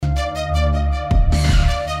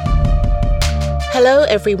Hello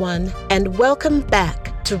everyone, and welcome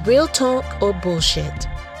back to Real Talk or Bullshit.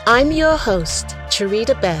 I'm your host,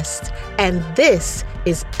 Charita Best, and this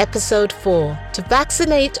is episode 4, to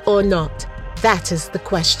vaccinate or not, that is the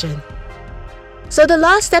question. So the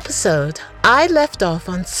last episode, I left off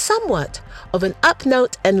on somewhat of an up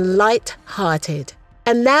note and light-hearted,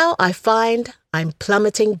 and now I find I'm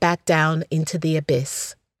plummeting back down into the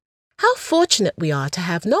abyss. How fortunate we are to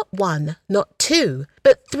have not one, not two,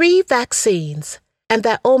 but 3 vaccines, and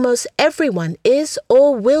that almost everyone is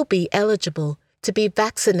or will be eligible to be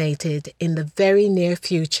vaccinated in the very near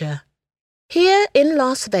future. Here in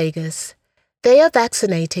Las Vegas, they are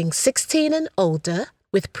vaccinating 16 and older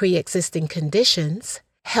with pre-existing conditions,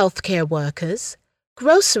 healthcare workers,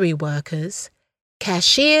 grocery workers,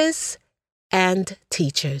 cashiers, and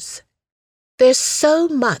teachers. There's so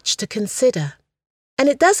much to consider. And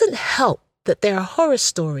it doesn't help that there are horror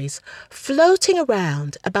stories floating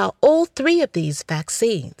around about all 3 of these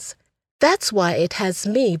vaccines. That's why it has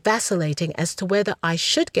me vacillating as to whether I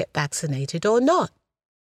should get vaccinated or not.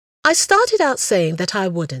 I started out saying that I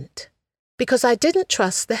wouldn't, because I didn't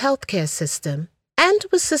trust the healthcare system and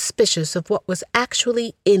was suspicious of what was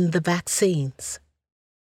actually in the vaccines.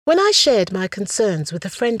 When I shared my concerns with a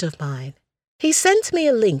friend of mine, he sent me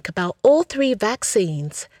a link about all 3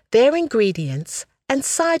 vaccines, their ingredients, and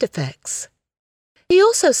side effects. He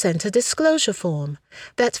also sent a disclosure form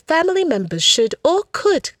that family members should or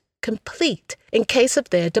could complete in case of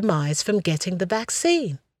their demise from getting the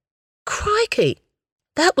vaccine. Crikey!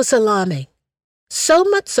 That was alarming. So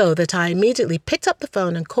much so that I immediately picked up the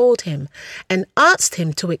phone and called him and asked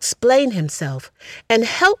him to explain himself and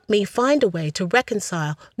help me find a way to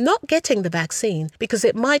reconcile not getting the vaccine because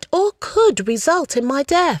it might or could result in my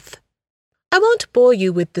death. I won't bore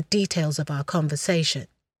you with the details of our conversation,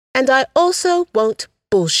 and I also won't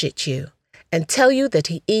bullshit you and tell you that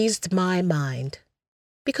he eased my mind,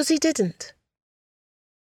 because he didn't.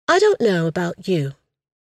 I don't know about you,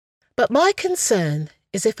 but my concern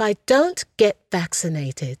is if I don't get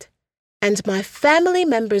vaccinated, and my family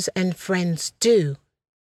members and friends do,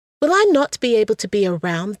 will I not be able to be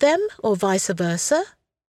around them or vice versa?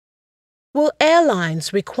 Will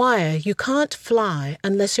airlines require you can't fly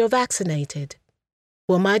unless you're vaccinated?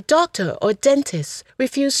 Will my doctor or dentist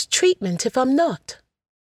refuse treatment if I'm not?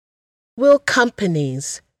 Will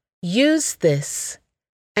companies use this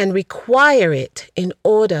and require it in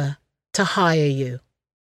order to hire you?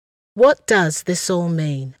 What does this all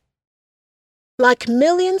mean? Like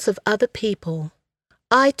millions of other people,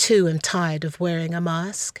 I too am tired of wearing a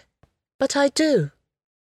mask, but I do.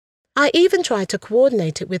 I even try to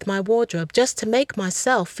coordinate it with my wardrobe just to make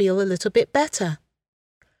myself feel a little bit better.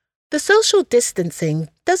 The social distancing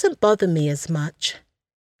doesn't bother me as much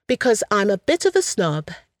because I'm a bit of a snob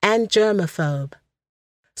and germaphobe,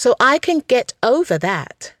 so I can get over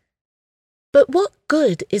that. But what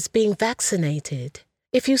good is being vaccinated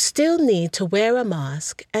if you still need to wear a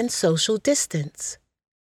mask and social distance?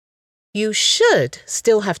 You should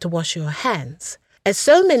still have to wash your hands, as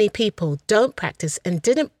so many people don't practice and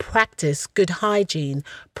didn't practice good hygiene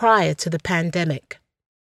prior to the pandemic.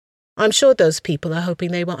 I'm sure those people are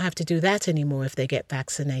hoping they won't have to do that anymore if they get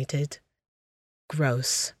vaccinated.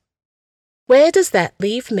 Gross. Where does that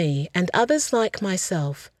leave me and others like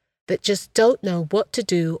myself that just don't know what to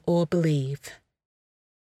do or believe?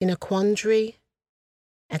 In a quandary?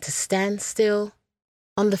 At a standstill?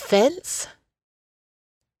 On the fence?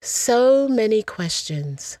 So many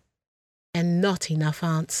questions, and not enough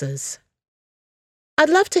answers. I'd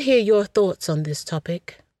love to hear your thoughts on this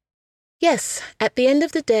topic. Yes, at the end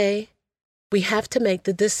of the day, we have to make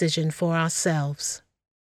the decision for ourselves.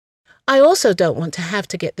 I also don't want to have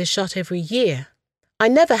to get this shot every year. I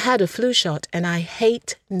never had a flu shot and I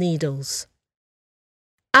hate needles.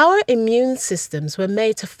 Our immune systems were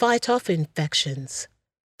made to fight off infections.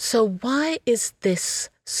 So why is this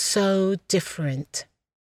so different?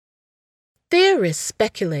 Theorists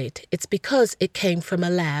speculate it's because it came from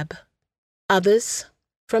a lab. Others,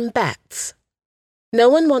 from bats. No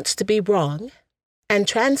one wants to be wrong, and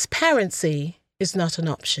transparency is not an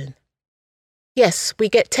option. Yes, we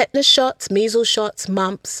get tetanus shots, measles shots,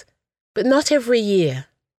 mumps, but not every year.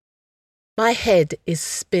 My head is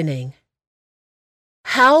spinning.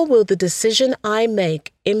 How will the decision I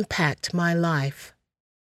make impact my life?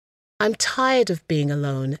 I'm tired of being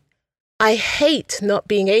alone. I hate not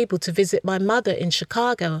being able to visit my mother in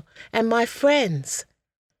Chicago and my friends.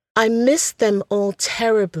 I miss them all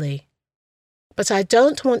terribly, but I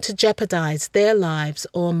don't want to jeopardize their lives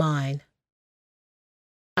or mine.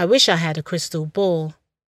 I wish I had a crystal ball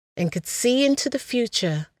and could see into the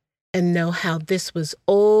future and know how this was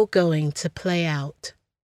all going to play out.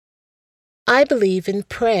 I believe in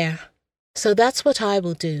prayer, so that's what I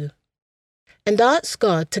will do, and ask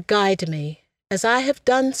God to guide me, as I have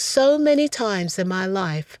done so many times in my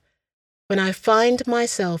life when I find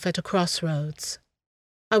myself at a crossroads.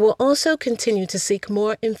 I will also continue to seek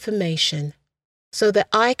more information so that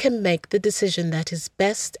I can make the decision that is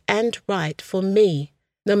best and right for me,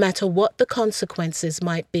 no matter what the consequences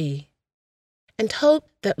might be, and hope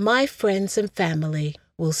that my friends and family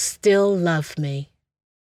will still love me.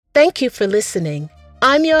 Thank you for listening.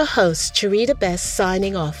 I'm your host, Charita Best,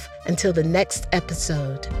 signing off until the next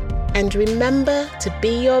episode. And remember to be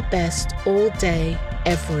your best all day,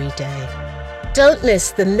 every day. Don't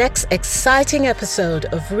miss the next exciting episode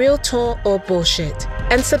of Real Talk or Bullshit,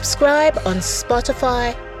 and subscribe on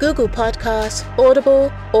Spotify, Google Podcasts,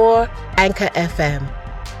 Audible, or Anchor FM.